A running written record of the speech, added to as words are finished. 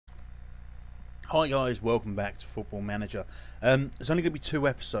Hi guys, welcome back to Football Manager. There's only going to be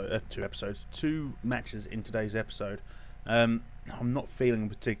two matches in today's episode. I'm not feeling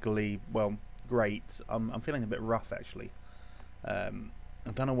particularly great. I'm feeling a bit rough actually. I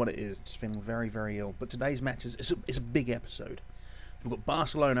don't know what it is. Just feeling very, very ill. But today's matches it's a big episode. We've got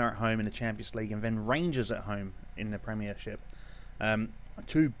Barcelona at home in the Champions League, and then Rangers at home in the Premiership.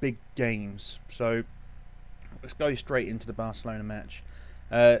 Two big games. So let's go straight into the Barcelona match.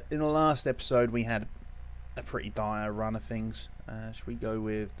 In the last episode, we had a pretty dire run of things. Should we go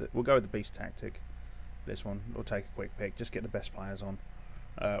with we'll go with the beast tactic for this one. We'll take a quick pick, just get the best players on,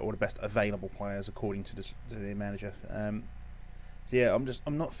 or the best available players according to the manager. So yeah,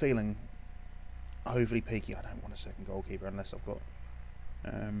 I'm not feeling overly peaky. I don't want a second goalkeeper unless I've got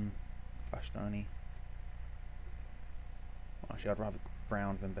Bastoni. Actually, I'd rather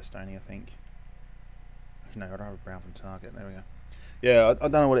Brown than Bastoni, I think. Actually, no, I'd rather Brown than Target. There we go. Yeah, I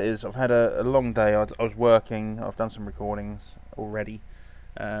don't know what it is. I've had a long day. I was working. I've done some recordings already.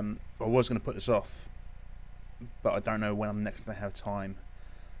 I was going to put this off, but I don't know when I'm next going to have time.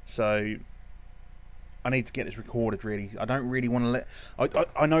 So I need to get this recorded, really. I don't really want to let...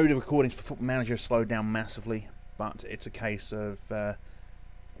 I know the recordings for Football Manager slowed down massively, but it's a case of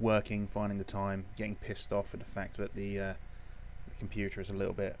working, finding the time, getting pissed off at the fact that the computer is a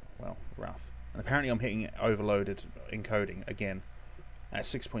little bit, rough. And apparently I'm hitting overloaded encoding again at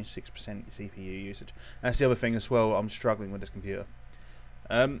 6.6% CPU usage. That's the other thing as well. I'm struggling with this computer.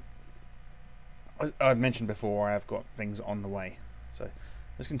 I've mentioned before I have got things on the way. So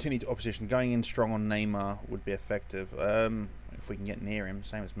let's continue to opposition. Going in strong on Neymar would be effective if we can get near him.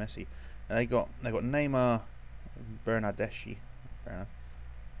 Same as Messi. They got Neymar, Bernardeschi. Fair enough.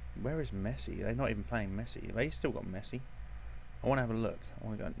 Where is Messi? They're not even playing Messi. They still got Messi. I want to have a look. I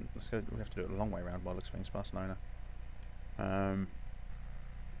want to go. Let's go. We have to do it a long way around by the looks of things. Barcelona.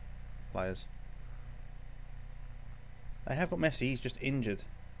 Players. They have got Messi. He's just injured.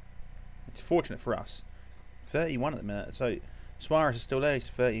 It's fortunate for us. 31 at the minute. So Suarez is still there. He's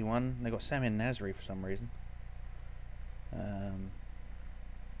 31. They got Samir Nasri for some reason.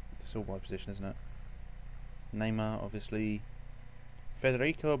 It's all by position, isn't it? Neymar, obviously.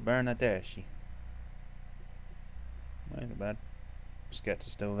 Federico Bernardeschi. Not bad. Busquets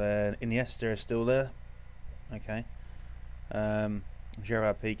is still there. Iniesta is still there. Okay.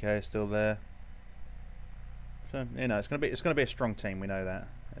 Gerard Piqué is still there. So it's gonna be a strong team. We know that.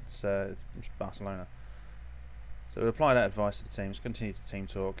 It's Barcelona. So we'll apply that advice to the teams. Continue to team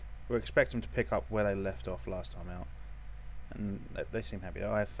talk. We expect them to pick up where they left off last time out, and they seem happy.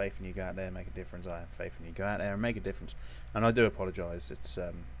 I have faith in you. Go out there and make a difference. I have faith in you. Go out there and make a difference. And I do apologise. It's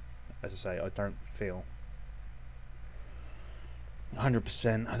as I say, I don't feel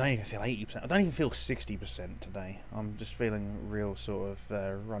 100%. I don't even feel 80%. I don't even feel 60% today. I'm just feeling real sort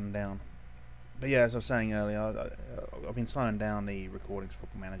of run down. But yeah, as I was saying earlier, I've been slowing down the recordings for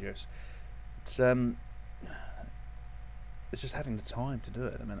Football Manager. It's just having the time to do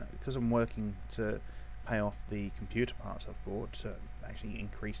it at the minute, because I'm working to pay off the computer parts I've bought to actually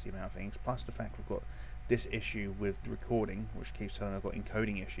increase the amount of things. Plus the fact we've got this issue with the recording, which keeps telling me I've got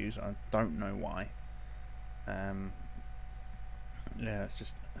encoding issues. I don't know why. Yeah, it's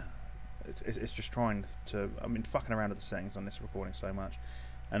just trying to. I've been fucking around with the settings on this recording so much,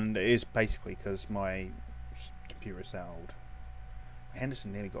 and it is basically because my computer is that old.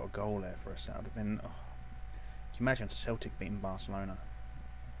 Henderson nearly got a goal there for us. That would have been. Oh, can you imagine Celtic beating Barcelona?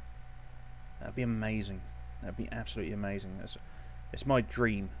 That'd be amazing. That'd be absolutely amazing. It's my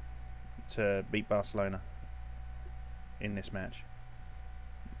dream to beat Barcelona in this match.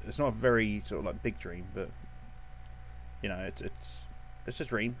 It's not a very sort of like big dream, but you know, it's a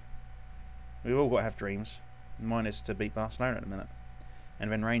dream. We've all got to have dreams. Mine is to beat Barcelona at the minute,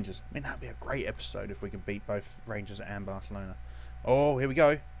 and then Rangers. I mean, that'd be a great episode if we could beat both Rangers and Barcelona. Oh, here we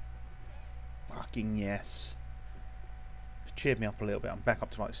go. Fucking yes. It's cheered me up a little bit. I'm back up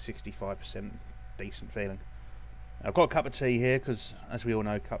to like 65% decent feeling. I've got a cup of tea here because, as we all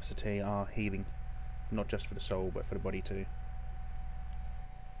know, cups of tea are healing, not just for the soul but for the body too.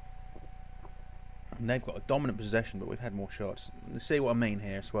 And they've got a dominant possession, but we've had more shots. Let's see what I mean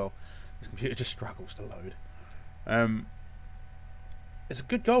here as well. This computer just struggles to load. It's a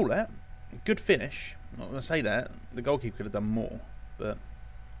good goal, that. Good finish. I'm not going to say that. The goalkeeper could have done more. But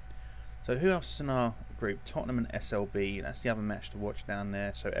so who else is in our group? Tottenham and SLB. That's the other match to watch down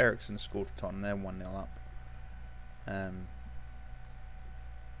there. So Ericsson scored for Tottenham. They're 1-0 up.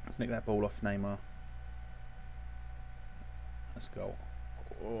 Let's nick that ball off Neymar. Let's go.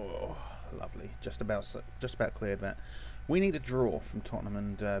 Oh, lovely. Just about cleared that. We need a draw from Tottenham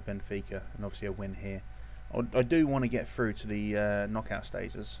and Benfica, and obviously a win here. I do want to get through to the knockout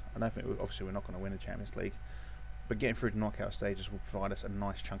stages. I don't think, obviously we're not going to win the Champions League, but getting through the knockout stages will provide us a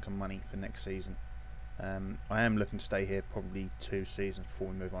nice chunk of money for next season. I am looking to stay here probably 2 seasons before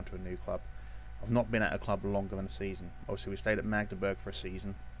we move on to a new club. I've not been at a club longer than a season. Obviously we stayed at Magdeburg for a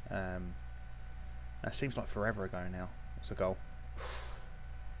season. That seems like forever ago now. It's a goal.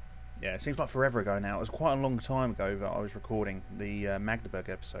 Yeah, it seems like forever ago now. It was quite a long time ago that I was recording the Magdeburg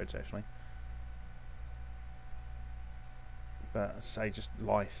episodes, actually. But I say, just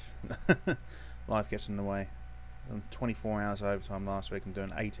life. Life gets in the way. Done 24 hours overtime last week. I'm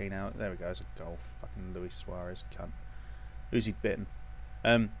doing 18 hours. There we go. It's a goal. Fucking Luis Suarez, cunt. Who's he bitten?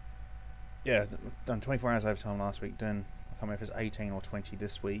 Yeah, done 24 hours overtime last week. Doing, I can't remember if it's 18 or 20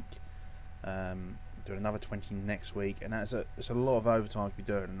 this week. Doing another 20 next week, and it's a lot of overtime to be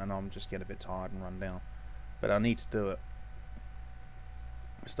doing, and I'm just getting a bit tired and run down. But I need to do it.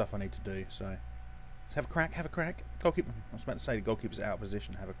 Stuff I need to do. So let's have a crack. Have a crack. Goalkeeper. I was about to say the goalkeeper's out of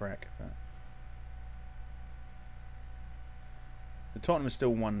position. Have a crack. But the Tottenham is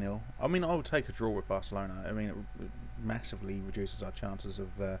still 1-0. I mean, I would take a draw with Barcelona. I mean, it massively reduces our chances of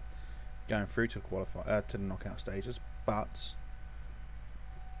going through to to the knockout stages, but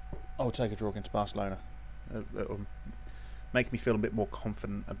I'll take a draw against Barcelona. It'll make me feel a bit more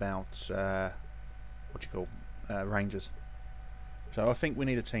confident about Rangers. So I think we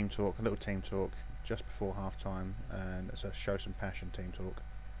need a little team talk just before half time, and it's a show some passion team talk.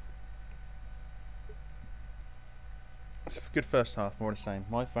 It's a good first half, more of the same.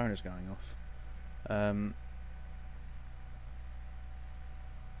 My phone is going off.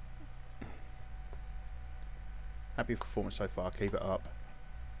 Happy with the performance so far. Keep it up.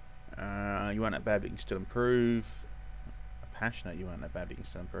 You weren't that bad, but you can still improve. Passionate, you weren't that bad, but you can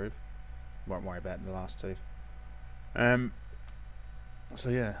still improve. Won't worry about the last 2. So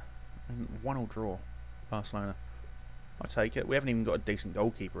yeah, 1-1 draw, Barcelona. I take it. We haven't even got a decent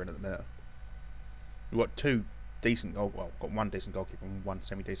goalkeeper in at the minute. We've got 2 decent got one decent goalkeeper and 1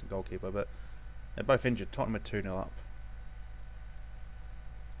 semi-decent goalkeeper, but they're both injured. Tottenham are 2-0 up.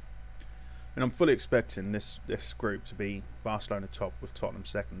 And I'm fully expecting this group to be Barcelona top with Tottenham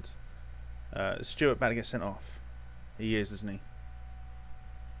second. Is Stuart about to get sent off? He is, isn't he?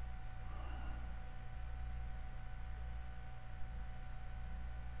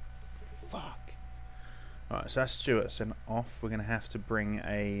 Fuck. Alright, so that's Stuart sent off. We're going to have to bring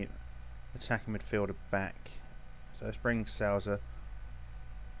a attacking midfielder back. So let's bring Salza.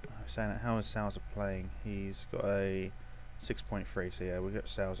 I'm saying, how is Salza playing? He's got a 6.3, so yeah, we've got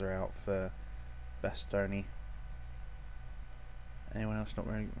Salza out for Bastoni. Anyone else not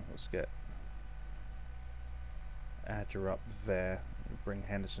really? Let's get Adger up there. Bring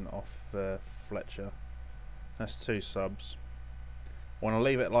Henderson off for Fletcher. That's 2 subs. I want to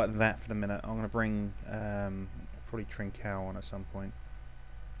leave it like that for the minute. I'm going to bring probably Trincao on at some point.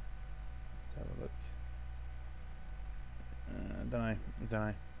 Let's have a look. Don't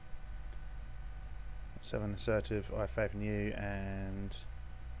know. 7 assertive. I have faith in you, and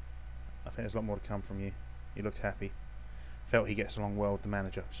I think there's a lot more to come from you. You looked happy. Felt he gets along well with the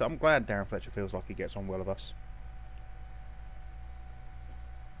manager. So I'm glad Darren Fletcher feels like he gets on well with us.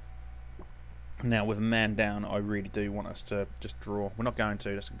 Now, with a man down, I really do want us to just draw. We're not going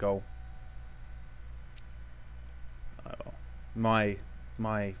to. That's a goal. My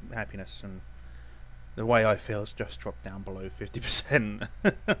happiness and the way I feel has just dropped down below 50%.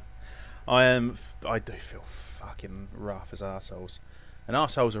 I do feel fucking rough as arseholes. And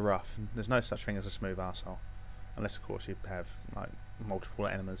arseholes are rough. There's no such thing as a smooth arsehole. Unless, of course, you have like multiple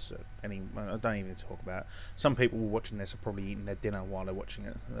enemas. I don't even talk about it. Some people watching this are probably eating their dinner while they're watching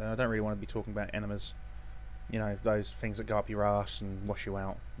it. I don't really want to be talking about enemas. You know, those things that go up your ass and wash you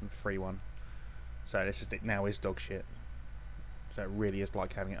out. And free one. So this now is dog shit. So it really is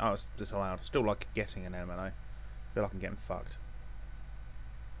like having it. Oh, it's disallowed. Still like getting an enema though. I feel like I'm getting fucked.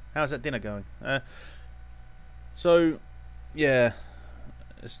 How's that dinner going? So, yeah.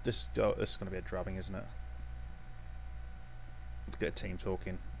 It's going to be a drubbing, isn't it? Let's get a team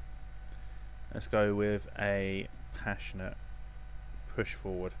talking. Let's go with a passionate push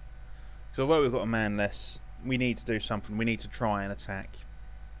forward. So although we've got a man less, we need to do something. We need to try and attack.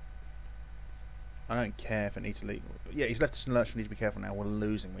 I don't care if it needs to leave. Yeah, he's left us in lurch. We need to be careful now. We're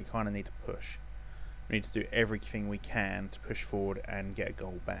losing. We kind of need to push. We need to do everything we can to push forward and get a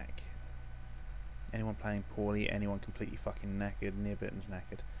goal back. Anyone playing poorly? Anyone completely fucking knackered? Nearbitton's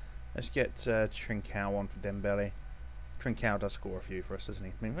knackered. Let's get Trincao on for Dembele. Trincao does score a few for us, doesn't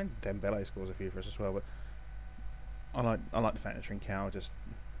he? I mean, Dembele scores a few for us as well, but I like the fact that Trincao just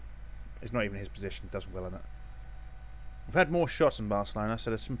is not even his position, does well in it. We've had more shots in Barcelona,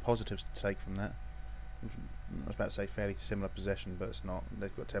 so there's some positives to take from that. I was about to say fairly similar possession, but it's not.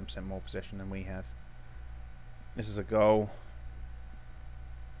 They've got 10% more possession than we have. This is a goal.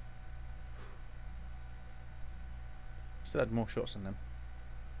 Still had more shots than them.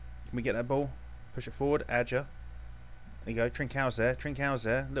 Can we get that ball? Push it forward. Adja. There you go. Trincão's there. Trincão's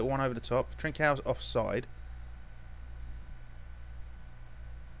there. Little one over the top. Trincão's offside.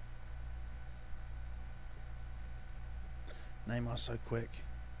 Neymar's so quick.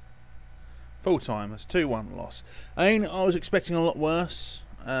 Full time. It's 2-1 loss. I mean, I was expecting a lot worse.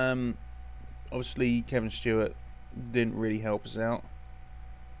 Obviously, Kevin Stewart didn't really help us out.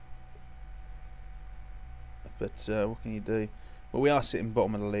 But what can you do? Well, we are sitting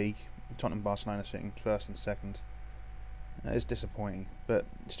bottom of the league. Tottenham and Barcelona sitting first and second. It's disappointing, but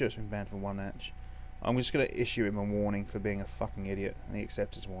Stewart's been banned for 1 match. I'm just going to issue him a warning for being a fucking idiot, and he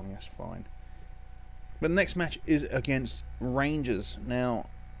accepts his warning, that's fine. But the next match is against Rangers. Now,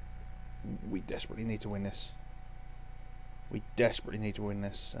 we desperately need to win this. We desperately need to win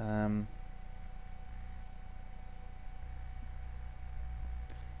this.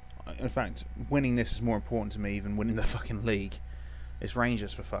 In fact, winning this is more important to me than winning the fucking league. It's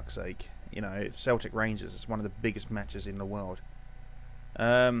Rangers, for fuck's sake. You know, it's Celtic Rangers. It's one of the biggest matches in the world.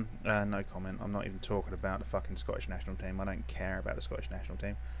 No comment. I'm not even talking about the fucking Scottish national team. I don't care about the Scottish national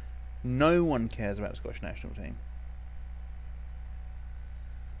team. No one cares about the Scottish national team.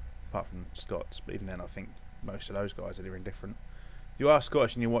 Apart from Scots. But even then, I think most of those guys are indifferent. If you are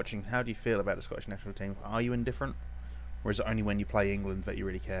Scottish and you're watching, how do you feel about the Scottish national team? Are you indifferent? Or is it only when you play England that you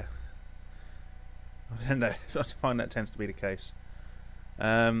really care? I find that tends to be the case.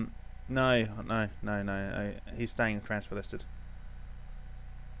 No. He's staying transfer listed.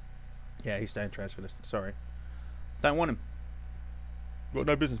 Yeah, he's staying transfer listed. Sorry. Don't want him. Got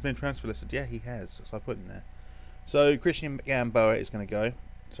no business being transfer listed. Yeah, he has. So I put him there. So Christian Gamboa is going to go.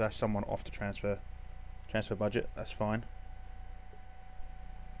 So that's someone off the transfer budget. That's fine.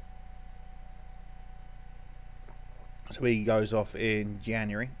 So he goes off in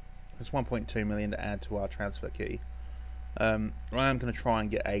January. There's 1.2 million to add to our transfer key. I am going to try and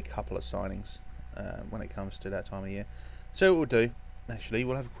get a couple of signings when it comes to that time of year. So what we'll do, actually,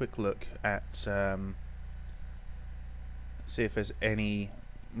 we'll have a quick look at see if there's any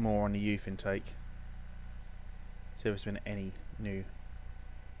more on the youth intake. See if there's been any new.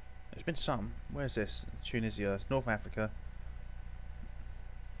 There's been some. Where's this? Tunisia. It's North Africa.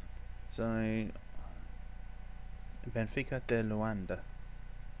 So Benfica de Luanda.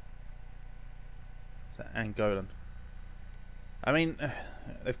 So Angolan. I mean,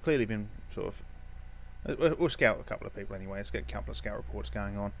 they've clearly been sort of. We'll scout a couple of people anyway. Let's get a couple of scout reports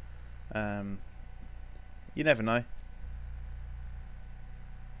going on. You never know.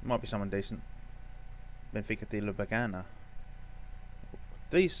 Might be someone decent. Benfica de Lubagana.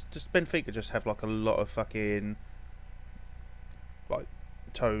 Benfica just have like a lot of fucking like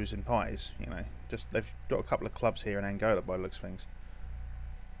toes and pies, you know. Just they've got a couple of clubs here in Angola by the looks of things.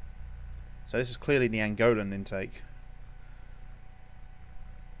 So this is clearly the Angolan intake.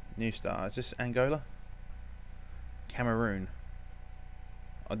 New star. Is this Angola? Cameroon.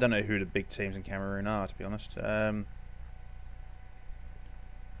 I don't know who the big teams in Cameroon are, to be honest. In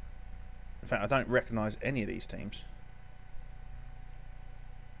fact, I don't recognise any of these teams.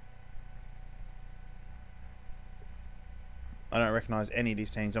 I don't recognise any of these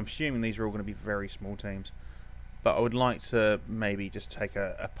teams. I'm assuming these are all going to be very small teams. But I would like to maybe just take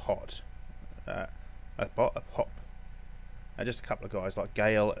a pot. A pop. Just a couple of guys like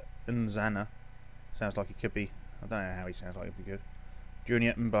Gael Nzana. Sounds like he could be. I don't know how he sounds like he'd be good.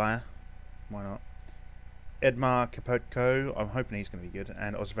 Junior Mbaya. Why not? Edmar Kapotko. I'm hoping he's going to be good.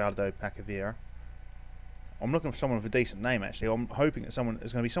 And Osvaldo Pacavera. I'm looking for someone with a decent name, actually. I'm hoping that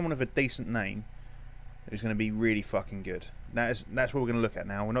there's going to be someone with a decent name who's going to be really fucking good. That's what we're going to look at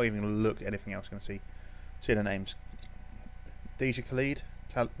now. We're not even going to look at anything else. We're going to see the names. DJ Khalid.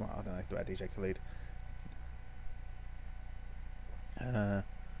 Well, I don't know about DJ Khalid.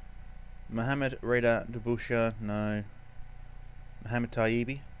 Mohamed Reda Dubusha. No. Mohamed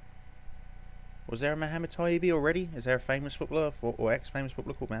Tayibi. Was there a Mohamed Tayibi already? Is there a famous footballer or ex-famous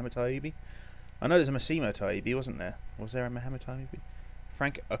footballer called Mohamed Tayibi? I know there's a Massimo Tayibi, wasn't there? Was there a Mohamed Tayibi?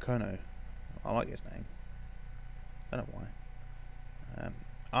 Frank Okono. I like his name. I don't know why.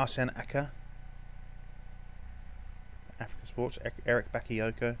 Arsene Aka. African Sports. Eric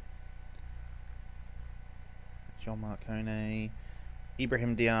Bakayoko. John Marcone.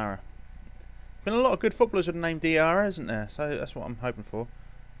 Ibrahim Diarra. Been a lot of good footballers with the name Diarra, isn't there? So that's what I'm hoping for.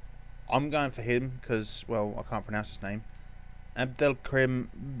 I'm going for him because, well, I can't pronounce his name. Abdelkrim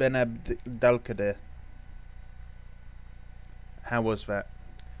Benabdelkader. How was that?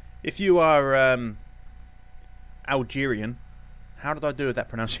 If you are Algerian. How did I do with that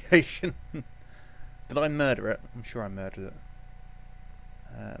pronunciation? Did I murder it? I'm sure I murdered it.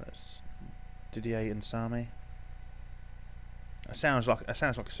 That's Didier Nsame. It sounds like a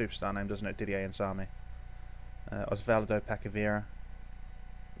superstar name, doesn't it? Didier Nsame. Osvaldo Pacavera.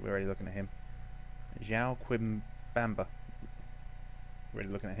 We're already looking at him. João Quimbamba. Really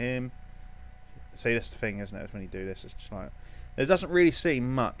looking at him. See, that's the thing, isn't it? When you do this, it's just like there doesn't really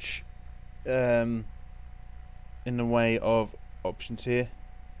seem much in the way of options here,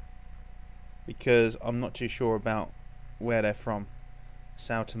 because I'm not too sure about where they're from.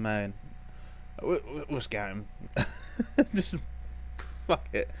 Sao Tome. We'll scout him. Just fuck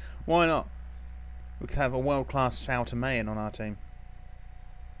it. Why not? We could have a world-class Sao Tomean on our team.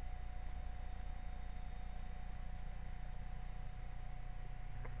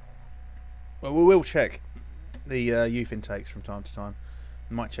 Well, we will check the youth intakes from time to time.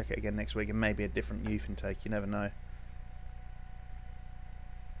 We might check it again next week, and maybe a different youth intake. You never know.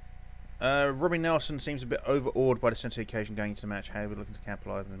 Robbie Nelson seems a bit overawed by the sense of occasion going into the match. How we're looking to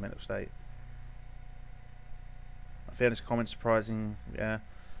capitalise on the mental state. I found this comment surprising. Yeah,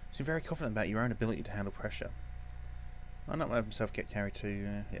 seem very confident about your own ability to handle pressure. I'll not let himself get carried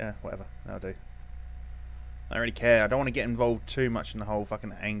too. Yeah, whatever. That'll do. I don't really care. I don't want to get involved too much in the whole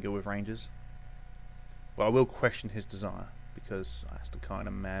fucking anger with Rangers. But I will question his desire, because that's the kind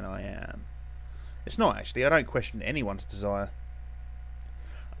of man I am. It's not actually. I don't question anyone's desire.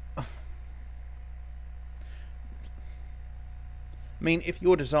 I mean, if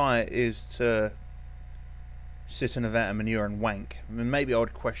your desire is to sit in a vat of manure and wank, then maybe I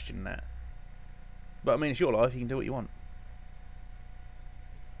would question that. But I mean, it's your life. You can do what you want.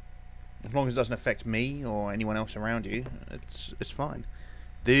 As long as it doesn't affect me or anyone else around you, it's fine.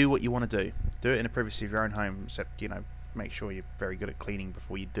 Do what you want to do. Do it in the privacy of your own home. Except, you know, make sure you're very good at cleaning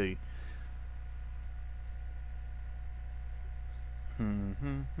before you do. Don't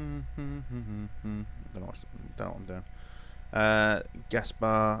know what I'm doing.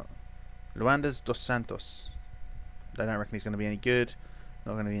 Gaspar Luandes dos Santos. They don't reckon he's going to be any good.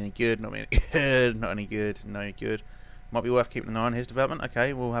 Not going to be any good. Not any good. Not any good. No good. Might be worth keeping an eye on his development.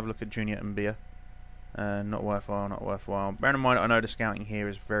 Okay, we'll have a look at Junior and Mbia. Not worthwhile, not worthwhile. Bear in mind, I know the scouting here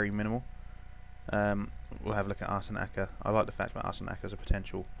is very minimal. We'll have a look at Arsene Acker. I like the fact that Arsene Acker is a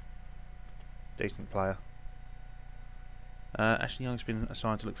potential decent player. Ashley Young's been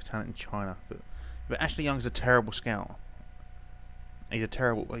assigned to look for talent in China, but Ashley Young's a terrible scout. He's not a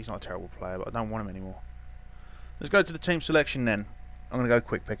terrible player, but I don't want him anymore. Let's go to the team selection then. I'm going to go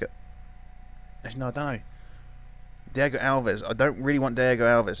quick pick it. Actually, no, I don't know. Diego Alves. I don't really want Diego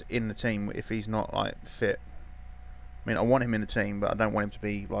Alves in the team if he's not like fit. I mean, I want him in the team, but I don't want him to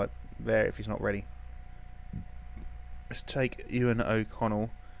be like there if he's not ready. Let's take Ewan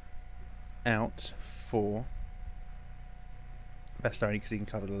O'Connell out for Bastoni because he can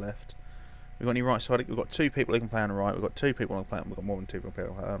cover the left. We've got any right sided? We've got two people who can play on the right. We've got two people on the play. We've got more than two people who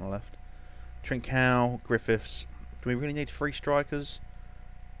can play on the left. Trincao, Griffiths. Do we really need three strikers?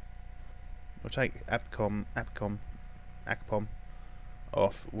 We'll take Apcom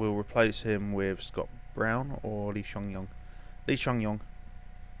off. We'll replace him with Scott Brown or Lee Chong-yong. Lee Chong-yong.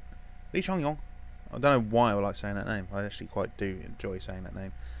 Lee Chong-yong. I don't know why I like saying that name. I actually quite do enjoy saying that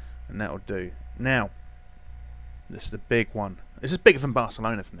name. And that'll do. Now, this is the big one. This is bigger than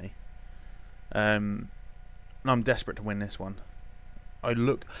Barcelona for me. And I'm desperate to win this one. I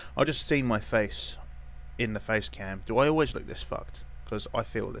just seen my face in the face cam. Do I always look this fucked? Because I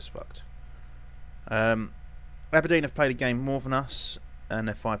feel this fucked. Aberdeen have played a game more than us, and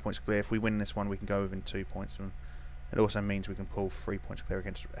they're 5 points clear. If we win this one, we can go within 2 points. And it also means we can pull 3 points clear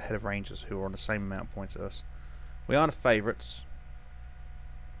ahead of Rangers, who are on the same amount of points as us. We are the favourites.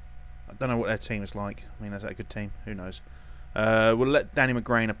 I don't know what their team is like. I mean, is that a good team? Who knows? We'll let Danny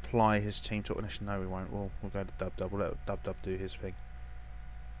McGrain apply his team to it. No, we won't. We'll go to Dub-Dub. We'll let Dub-Dub do his thing.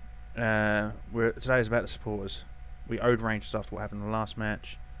 Today is about the supporters. We owed Rangers after what happened in the last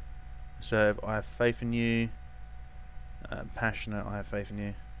match. Serve, I have faith in you. Passionate, I have faith in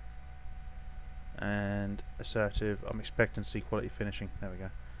you. And assertive, I'm expecting to see quality finishing. There we go.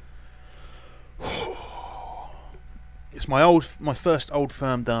 It's my first Old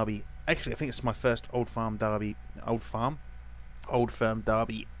Firm derby. Actually, I think it's my first Old Firm derby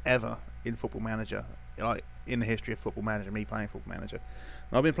ever in Football Manager. Like in the history of Football Manager, me playing Football Manager.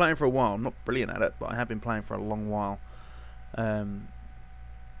 And I've been playing for a while. I'm not brilliant at it, but I have been playing for a long while.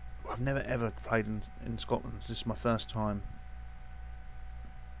 I've never ever played in Scotland. This is my first time.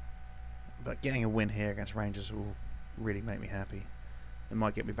 But getting a win here against Rangers will really make me happy. It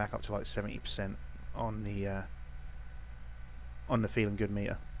might get me back up to like 70% on the feeling good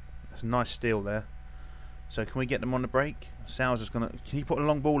meter. That's a nice steal there. So can we get them on the break? Sal's is gonna. Can you put a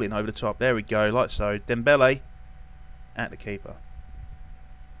long ball in over the top? There we go, like so. Dembele at the keeper.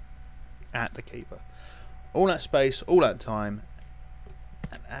 At the keeper. All that space, all that time,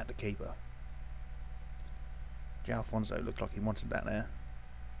 and at the keeper. Alfonso looked like he wanted that there.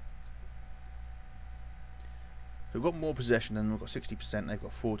 So we've got more possession than we've got 60%. They've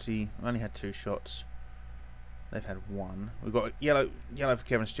got 40. We only had 2 shots. They've had 1. We've got yellow for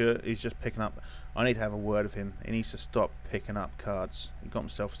Kevin Stewart. He's just picking up. I need to have a word with him. He needs to stop picking up cards. He got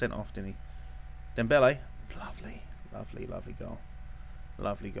himself sent off, didn't he? Dembele, lovely, lovely, lovely goal.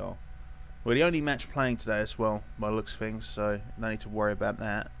 Lovely goal. We're the only match playing today as well, by the looks of things, so no need to worry about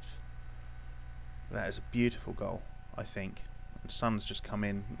that. That is a beautiful goal, I think. The sun's just come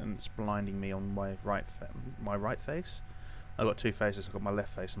in and it's blinding me on my right face. I've got 2 faces. I've got my left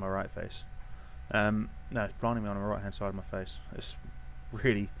face and my right face. No, it's blinding me on the right hand side of my face. It's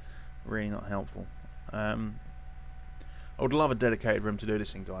really, really not helpful. I would love a dedicated room to do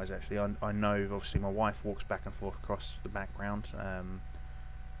this in, guys. Actually, I know obviously my wife walks back and forth across the background,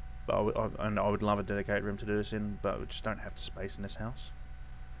 but I would love a dedicated room to do this in. But we just don't have the space in this house.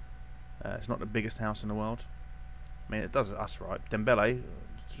 It's not the biggest house in the world. I mean, it does us right. Dembele,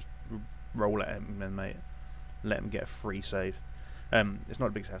 just roll at him and mate, let him get a free save. It's not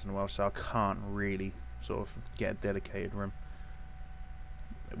the biggest house in the world, so I can't really sort of get a dedicated room.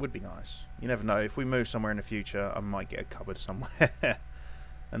 It would be nice. You never know. If we move somewhere in the future, I might get a cupboard somewhere.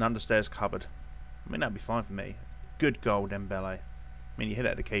 An understairs cupboard. I mean, that'd be fine for me. Good goal, Dembele. I mean, you hit it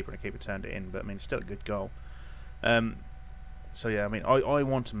at the keeper and the keeper turned it in, but I mean, it's still a good goal. So yeah, I mean, I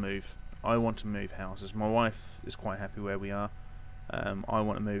want to move. I want to move houses. My wife is quite happy where we are. I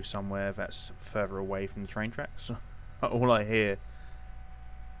want to move somewhere that's further away from the train tracks. All I hear...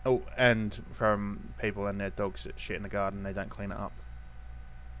 Oh, and from people and their dogs that shit in the garden, they don't clean it up.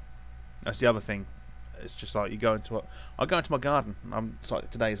 That's the other thing. It's just like you go into I go into my garden. It's like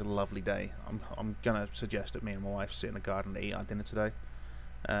today's a lovely day. I'm gonna suggest that me and my wife sit in the garden to eat our dinner today,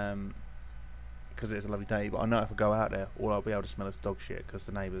 because it's a lovely day. But I know if I go out there, all I'll be able to smell is dog shit because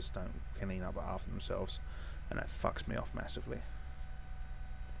the neighbours don't clean up after themselves, and that fucks me off massively.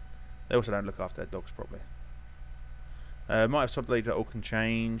 They also don't look after their dogs properly. Might have believe that all can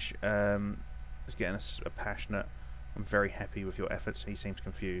change. It's getting a passionate. I'm very happy with your efforts. He seems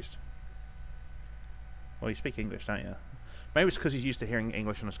confused. Well, you speak English, don't you? Maybe it's because he's used to hearing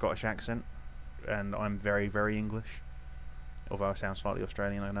English on a Scottish accent, and I'm very, very English. Although I sound slightly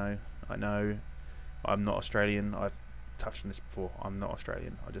Australian, I know. I'm not Australian. I've touched on this before. I'm not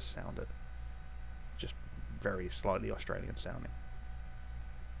Australian. I just sound it. Just very slightly Australian sounding.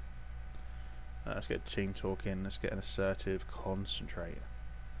 Let's get team talk in. Let's get an assertive concentrate.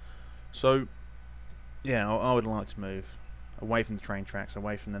 So, yeah, I would like to move away from the train tracks,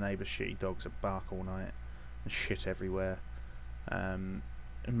 away from the neighbours' shitty dogs that bark all night and shit everywhere. And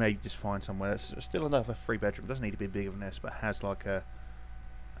maybe just find somewhere that's still enough a 3-bedroom. Doesn't need to be bigger than this, but has like an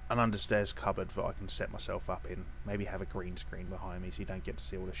understairs cupboard that I can set myself up in. Maybe have a green screen behind me so you don't get to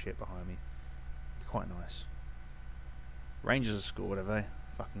see all the shit behind me. Quite nice. Rangers have scored, have they?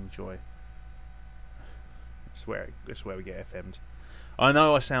 Fucking joy. It's where we get FM'd. I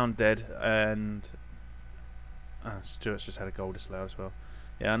know I sound dead, and Stuart's just had a goal disallowed as well.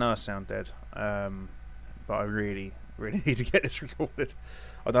 Yeah, I know I sound dead, but I really, really need to get this recorded.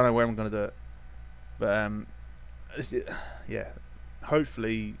 I don't know where I'm going to do it, but yeah,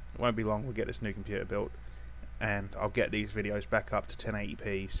 hopefully it won't be long. We'll get this new computer built, and I'll get these videos back up to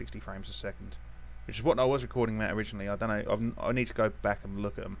 1080p, 60 frames a second, which is what I was recording that originally. I don't know. I need to go back and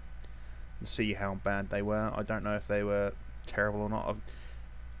look at them and see how bad they were. I don't know if they were terrible or not.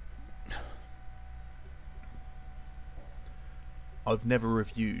 I've never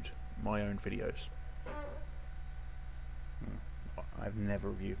reviewed my own videos. I've never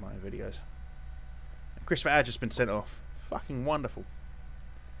reviewed my own videos. Christopher Adge has been sent off. Fucking wonderful.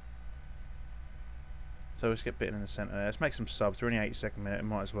 So let's get Bitten in the centre there. Let's make some subs. We're only 82nd minute.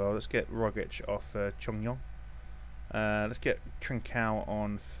 Might as well. Let's get Rogic off Chongyong. Let's get Trincao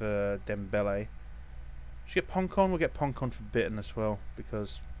on for Dembele. Should we get Poncon? We'll get Poncon for Bitten as well,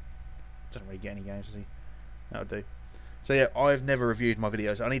 because he doesn't really get any games, does he? That'll do. So yeah, I've never reviewed my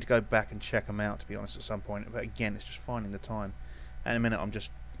videos. I need to go back and check them out, to be honest, at some point. But again, it's just finding the time. And in a minute, I'm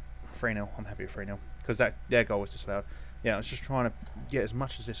just 3-0. I'm happy with 3-0. Because their goal was disallowed. Yeah, I was just trying to get as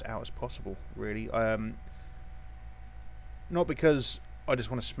much of this out as possible, really. Not because I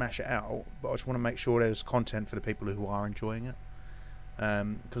just want to smash it out, but I just want to make sure there's content for the people who are enjoying it.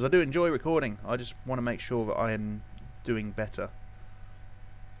 Because I do enjoy recording. I just want to make sure that I am doing better.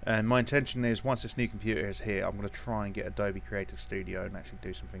 And my intention is, once this new computer is here, I'm going to try and get Adobe Creative Studio and actually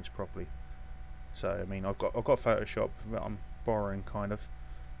do some things properly. So I mean, I've got Photoshop that I'm borrowing, kind of.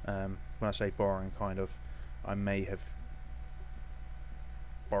 When I say borrowing, kind of, I may have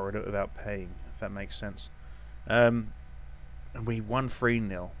borrowed it without paying, if that makes sense. And we won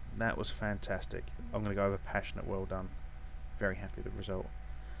 3-0. That was fantastic. I'm going to go over passionate. Well done. Very happy with the result.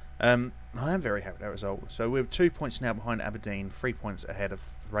 I am very happy with that result. So we're 2 points now behind Aberdeen, 3 points ahead of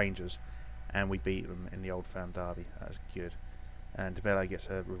Rangers, and we beat them in the Old Firm derby. That was good. And DeBele gets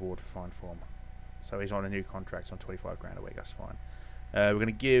a reward for fine form. So he's on a new contract on 25 grand a week. That's fine. We're going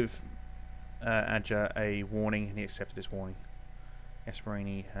to give Adja a warning, and he accepted this warning.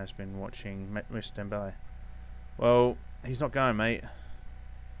 Gasparini has been watching Mr. Dembele. Well, he's not going, mate.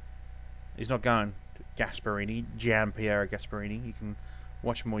 He's not going. Gasparini, Gian-Piero Gasparini. You can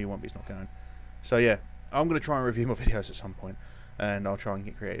watch him all you want, but he's not going. So yeah, I'm going to try and review my videos at some point, and I'll try and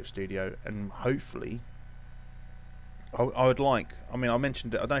get Creative Studio, and hopefully, I would like. I mean, I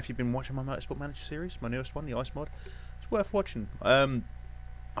mentioned it. I don't know if you've been watching my Motorsport Manager series, my newest one, the Ice Mod. It's worth watching. I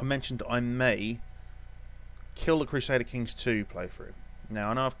mentioned I may kill the Crusader Kings 2 playthrough. Now,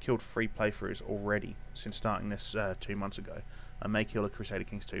 I know I've killed 3 playthroughs already since starting this 2 months ago. I may kill the Crusader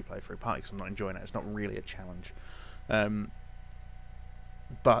Kings 2 playthrough, partly because I'm not enjoying it. It's not really a challenge.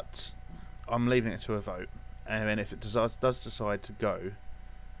 But I'm leaving it to a vote. And then if it does decide to go,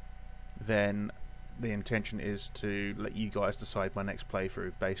 then the intention is to let you guys decide my next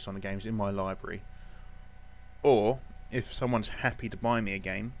playthrough based on the games in my library. Or, if someone's happy to buy me a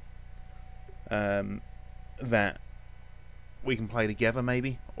game, that we can play together,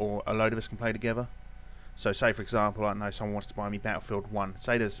 maybe, or a load of us can play together. So, say for example, I don't know, someone wants to buy me Battlefield 1.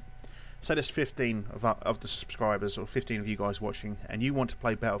 Say there's 15 of the subscribers, or 15 of you guys watching, and you want to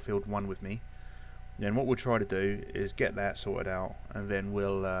play Battlefield 1 with me. Then what we'll try to do is get that sorted out, and then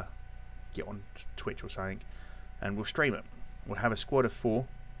we'll get on Twitch or something, and we'll stream it. We'll have a squad of 4,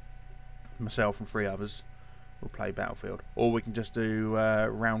 myself and 3 others. We'll play Battlefield, or we can just do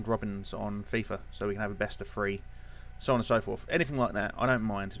round robins on FIFA, so we can have a best of 3. So on and so forth. Anything like that, I don't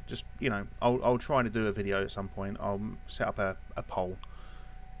mind. Just, you know, I'll try to do a video at some point. I'll set up a poll.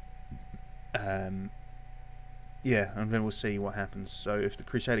 Yeah, and then we'll see what happens. So if the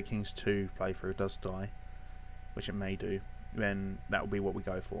Crusader Kings 2 playthrough does die, which it may do, then that will be what we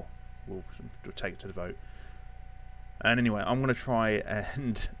go for. We'll take it to the vote. And anyway, I'm going to try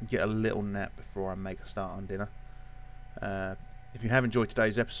and get a little nap before I make a start on dinner. If you have enjoyed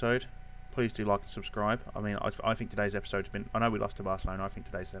today's episode, please do like and subscribe. I mean, I think today's episode's been... I know we lost to Barcelona. I think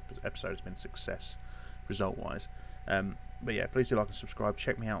today's episode has been a success, result-wise. But yeah, please do like and subscribe.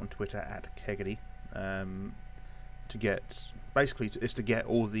 Check me out on Twitter at Keggedy. To get... Basically, it's to get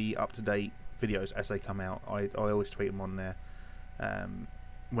all the up-to-date videos as they come out. I always tweet them on there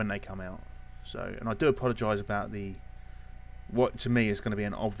when they come out. So, and I do apologise about the... what to me is going to be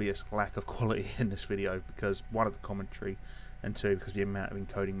an obvious lack of quality in this video, because 1, of the commentary, and 2, because the amount of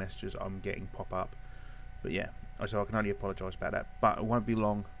encoding messages I'm getting pop up. But yeah, so I can only apologise about that. But it won't be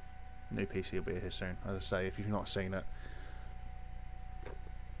long. New PC will be here soon. As I say, if you've not seen it.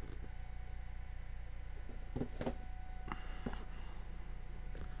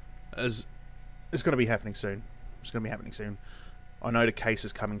 As it's going to be happening soon. It's going to be happening soon. I know the case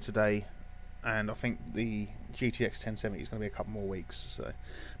is coming today, and I think the GTX 1070 is going to be a couple more weeks. So,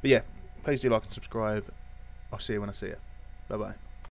 but yeah, please do like and subscribe. I'll see you when I see you. Bye bye.